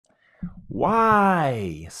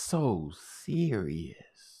Why so serious?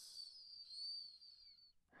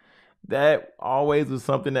 That always was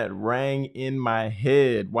something that rang in my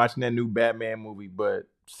head watching that new Batman movie. But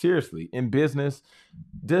seriously, in business,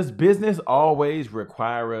 does business always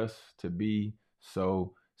require us to be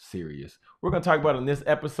so serious? We're going to talk about it in this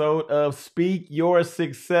episode of Speak Your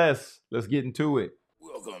Success. Let's get into it.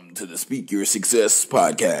 Welcome to the Speak Your Success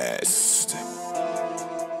podcast.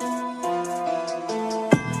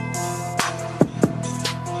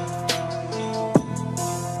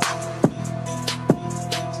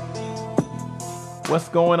 What's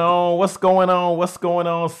going on? What's going on? What's going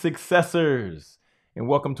on, successors? And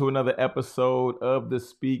welcome to another episode of the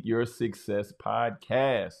Speak Your Success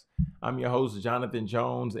podcast. I'm your host, Jonathan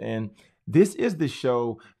Jones, and this is the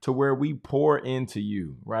show to where we pour into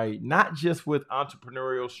you, right? Not just with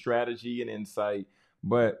entrepreneurial strategy and insight,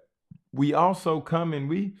 but we also come and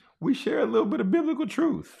we share a little bit of biblical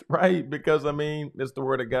truth, right? Because it's the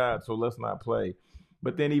word of God, so let's not play.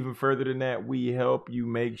 But then even further than that, we help you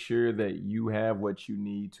make sure that you have what you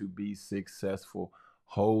need to be successful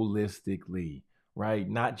holistically, right?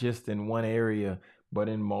 Not just in one area, but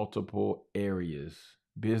in multiple areas.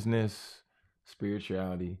 Business,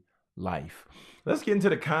 spirituality, life. Let's get into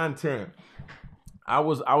the content. I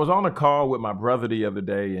was on a call with my brother the other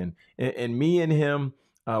day, and me and him,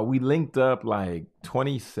 we linked up like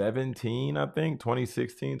 2017, I think,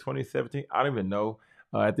 2016, 2017. I don't even know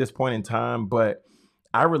at this point in time, but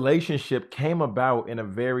our relationship came about in a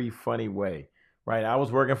very funny way, right? I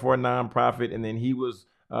was working for a nonprofit, and then he was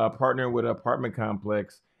partnering with an apartment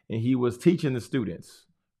complex, and he was teaching the students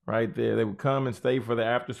right there. They would come and stay for the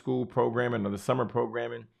after school programming or the summer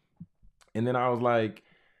programming. And then I was like,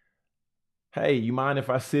 hey, you mind if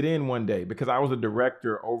I sit in one day? Because I was a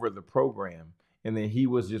director over the program. And then he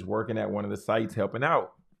was just working at one of the sites helping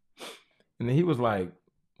out. And then he was like,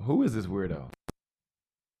 who is this weirdo?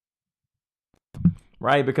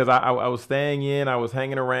 Right, because I was staying in, I was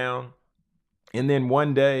hanging around. And then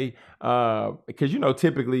one day, because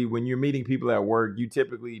typically when you're meeting people at work, you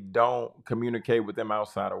typically don't communicate with them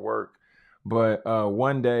outside of work. But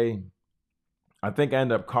one day, I think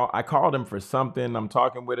I called him for something. I'm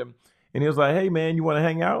talking with him, and he was like, "Hey man, you want to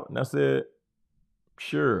hang out?" And I said,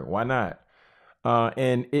 "Sure, why not?"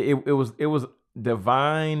 And it was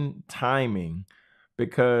divine timing,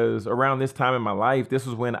 because around this time in my life, this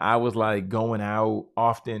was when I was like going out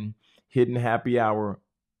often, hitting happy hour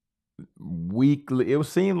weekly. It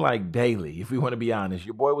seemed like daily, if we want to be honest.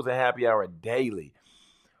 Your boy was a happy hour daily.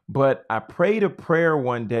 But I prayed a prayer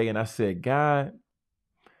one day and I said, God,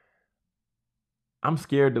 I'm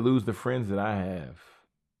scared to lose the friends that I have.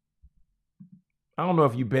 I don't know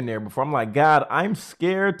if you've been there before. I'm like, God, I'm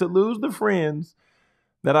scared to lose the friends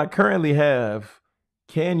that I currently have.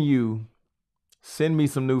 Can you send me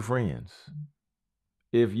some new friends?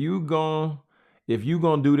 If you gonna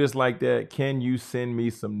do this like that, can you send me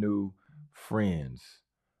some new friends?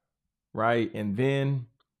 Right? And then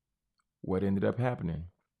what ended up happening?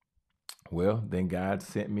 Well, then God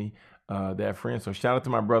sent me that friend. So shout out to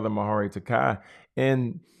my brother Mahari Takai.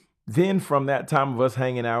 And then from that time of us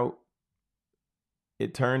hanging out,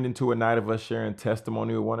 it turned into a night of us sharing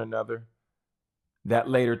testimony with one another. That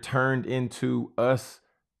later turned into us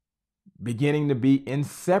beginning to be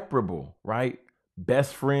inseparable, right?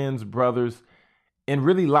 Best friends, brothers, and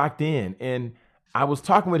really locked in. And I was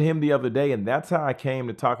talking with him the other day, and that's how I came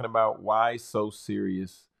to talking about why so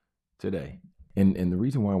serious today. And the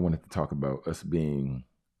reason why I wanted to talk about us being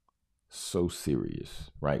so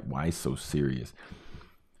serious, right? Why so serious?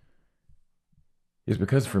 Is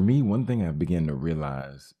because for me, one thing I began to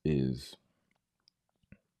realize is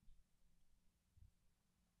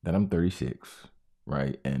that I'm 36,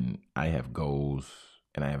 right? And I have goals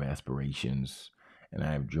and I have aspirations and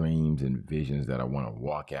I have dreams and visions that I want to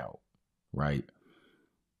walk out, right?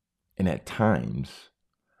 And at times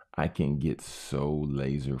I can get so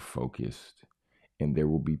laser focused, and there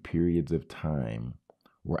will be periods of time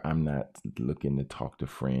where I'm not looking to talk to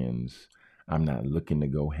friends. I'm not looking to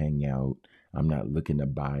go hang out. I'm not looking to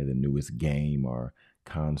buy the newest game or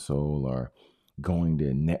console or going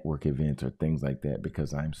to network events or things like that,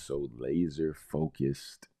 because I'm so laser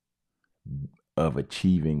focused of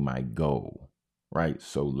achieving my goal, right?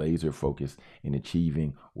 So laser focused in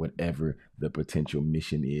achieving whatever the potential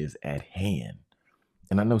mission is at hand.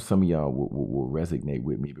 And I know some of y'all will resonate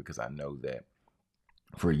with me, because I know that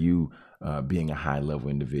for you, being a high level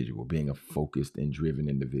individual, being a focused and driven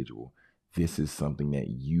individual, this is something that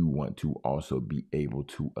you want to also be able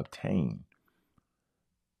to obtain.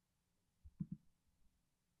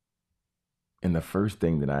 And the first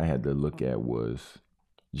thing that I had to look at was,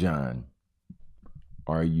 John,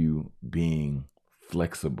 Are you being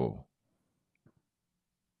flexible?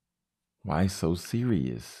 Why so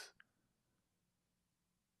serious?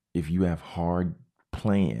 If you have hard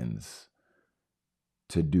plans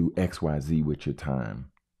to do XYZ with your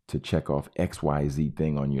time, to check off XYZ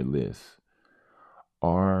thing on your list,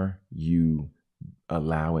 are you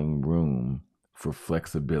allowing room for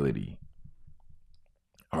flexibility?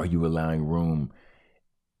 Are you allowing room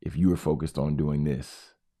if you were focused on doing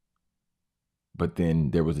this, but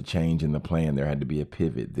then there was a change in the plan, there had to be a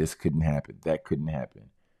pivot, this couldn't happen, that couldn't happen?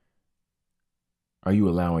 Are you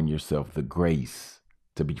allowing yourself the grace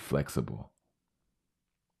to be flexible?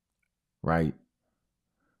 Right?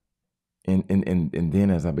 And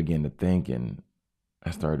then as I began to think, and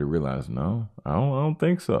I started to realize, no, I don't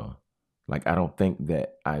think so. Like, I don't think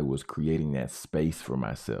that I was creating that space for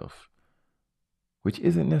myself, which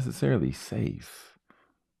isn't necessarily safe,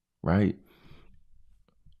 right?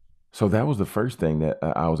 So that was the first thing that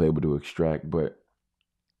I was able to extract. But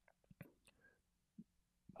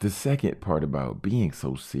the second part about being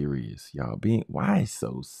so serious, y'all, why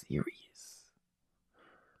so serious?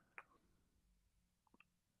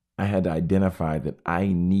 I had to identify that I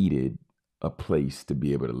needed a place to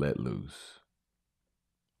be able to let loose.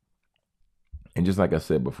 And just like I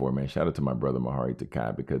said before, man, shout out to my brother Mahari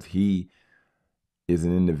Takai, because he is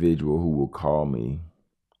an individual who will call me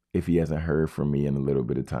if he hasn't heard from me in a little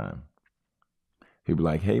bit of time. He'll be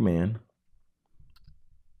like, hey, man.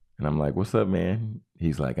 And I'm like, what's up, man?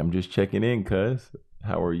 He's like, I'm just checking in, cuz.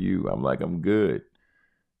 How are you? I'm like, I'm good.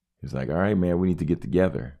 He's like, all right, man, we need to get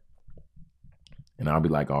together. And I'll be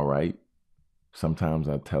like, all right. Sometimes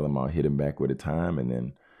I'll tell him I'll hit him back with a time. And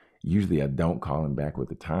then usually I don't call him back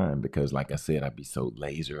with a time because, like I said, I'd be so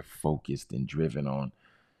laser focused and driven on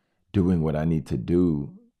doing what I need to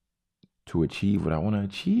do to achieve what I want to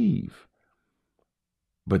achieve.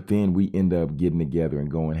 But then we end up getting together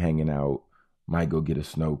and going hanging out. Might go get a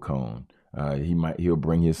snow cone. He'll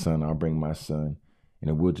bring his son. I'll bring my son, and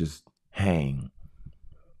then we'll just hang.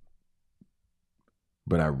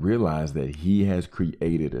 But I realized that he has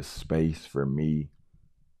created a space for me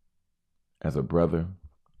as a brother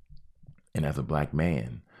and as a Black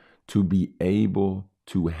man to be able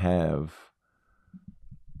to have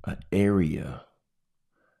an area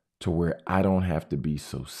to where I don't have to be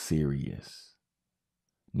so serious,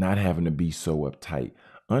 not having to be so uptight,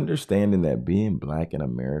 understanding that being Black in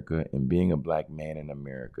America and being a Black man in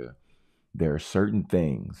America, there are certain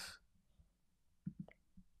things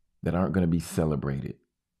that aren't going to be celebrated.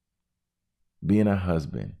 Being a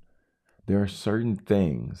husband, there are certain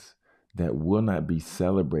things that will not be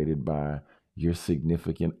celebrated by your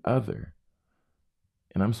significant other.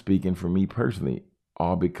 And I'm speaking for me personally,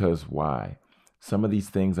 all because why? Some of these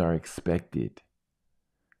things are expected.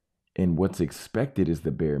 And what's expected is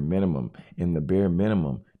the bare minimum. And the bare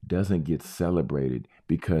minimum doesn't get celebrated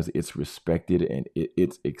because it's respected and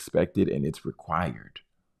it's expected and it's required.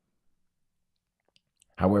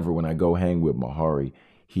 However, when I go hang with Mahari,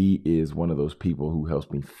 he is one of those people who helps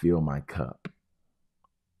me fill my cup.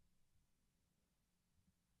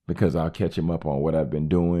 Because I'll catch him up on what I've been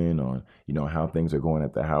doing, on, how things are going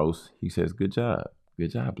at the house. He says, good job,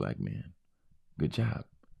 Black man. Good job.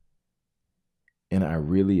 And I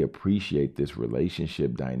really appreciate this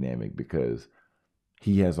relationship dynamic because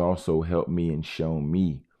he has also helped me and shown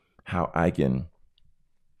me how I can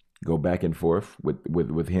go back and forth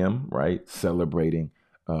with him, right? Celebrating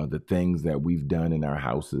the things that we've done in our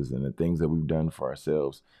houses and the things that we've done for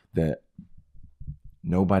ourselves that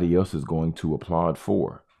nobody else is going to applaud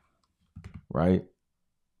for, right?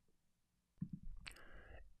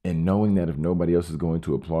 And knowing that if nobody else is going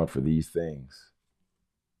to applaud for these things,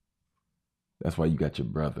 that's why you got your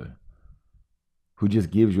brother who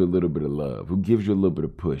just gives you a little bit of love, who gives you a little bit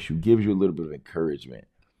of push, who gives you a little bit of encouragement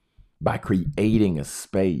by creating a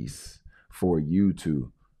space for you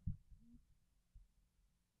to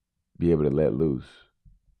be able to let loose.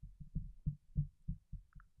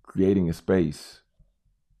 Creating a space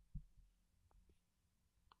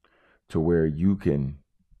to where you can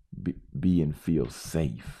be and feel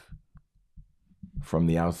safe from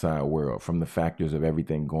the outside world, from the factors of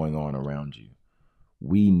everything going on around you.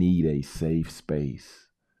 We need a safe space.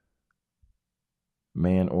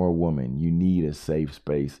 Man or woman, you need a safe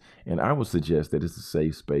space. And I would suggest that it's a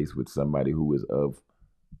safe space with somebody who is of,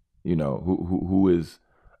 who is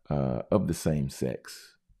of the same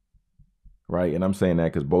sex. Right? And I'm saying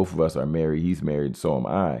that because both of us are married. He's married, so am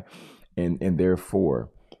I. And therefore,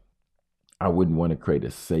 I wouldn't want to create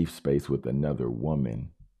a safe space with another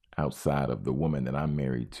woman outside of the woman that I'm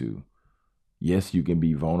married to. Yes, you can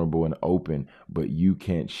be vulnerable and open, but you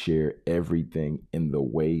can't share everything in the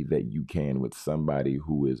way that you can with somebody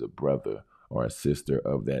who is a brother or a sister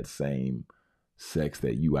of that same sex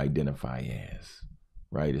that you identify as,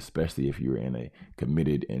 right? Especially if you're in a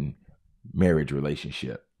committed and marriage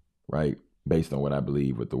relationship, right? Based on what I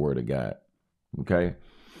believe with the word of God, okay?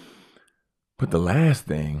 But the last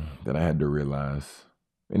thing that I had to realize,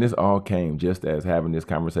 and this all came just as having this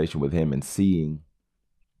conversation with him and seeing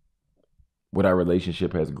what our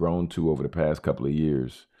relationship has grown to over the past couple of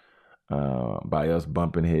years, by us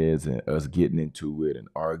bumping heads and us getting into it and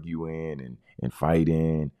arguing and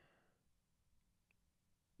fighting,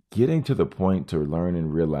 getting to the point to learn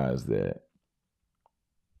and realize that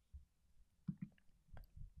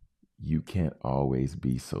you can't always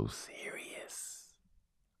be so serious.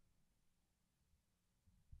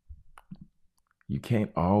 You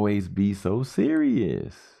can't always be so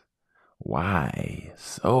serious. Why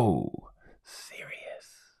so serious?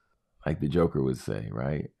 Like the Joker would say,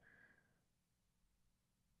 right?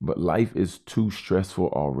 But life is too stressful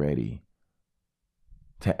already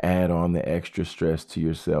to add on the extra stress to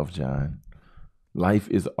yourself, John. Life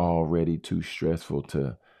is already too stressful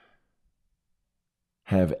to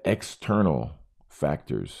have external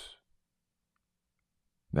factors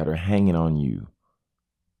that are hanging on you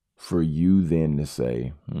for you then to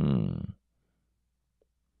say, I'm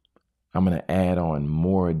going to add on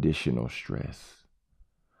more additional stress.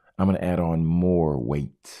 I'm going to add on more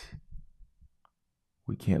weight.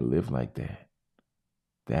 We can't live like that.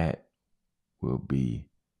 That will be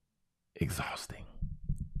exhausting.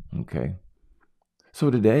 Okay?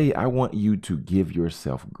 So today, I want you to give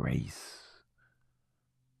yourself grace.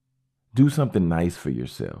 Do something nice for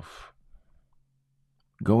yourself.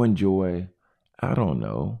 Go enjoy, I don't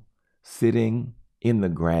know, sitting in the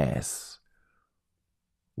grass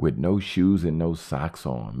with no shoes and no socks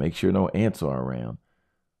on. Make sure no ants are around.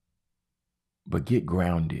 But get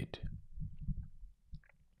grounded.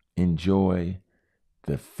 Enjoy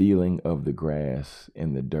the feeling of the grass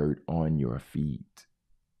and the dirt on your feet.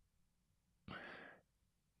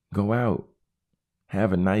 Go out.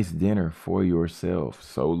 Have a nice dinner for yourself,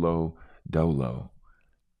 solo, dolo.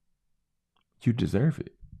 You deserve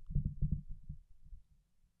it.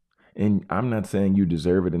 And I'm not saying you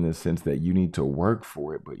deserve it in the sense that you need to work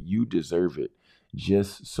for it, but you deserve it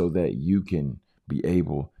just so that you can be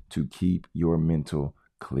able to keep your mental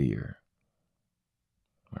clear.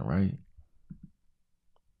 All right?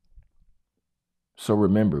 So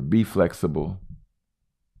remember, be flexible.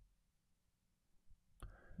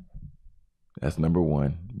 That's number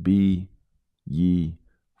one. Be ye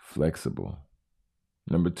flexible.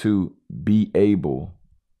 Number two, be able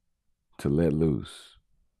to let loose.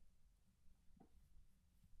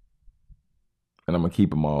 And I'm going to keep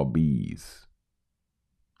them all B's.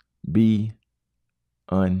 Be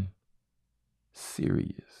unserious.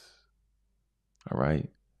 All right?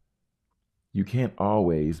 You can't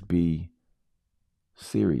always be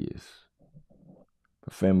serious.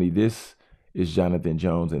 But family, this is Jonathan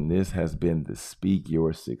Jones, and this has been the Speak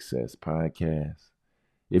Your Success podcast.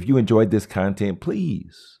 If you enjoyed this content,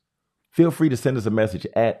 please feel free to send us a message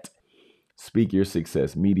at Speak Your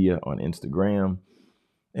Success Media on Instagram.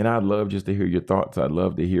 And I'd love just to hear your thoughts. I'd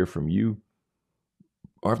love to hear from you.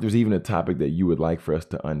 Or if there's even a topic that you would like for us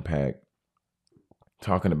to unpack,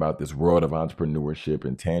 talking about this world of entrepreneurship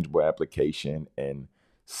and tangible application and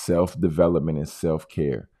self-development and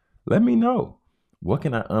self-care, let me know. What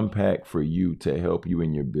can I unpack for you to help you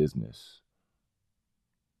in your business?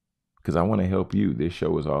 Because I want to help you. This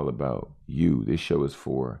show is all about you. This show is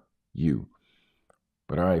for you.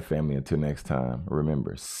 But all right, family, until next time,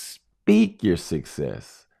 remember, speak your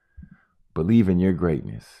success, believe in your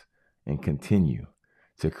greatness, and continue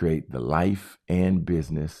to create the life and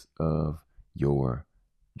business of your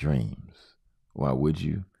dreams. Why would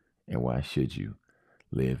you and why should you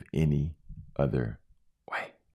live any other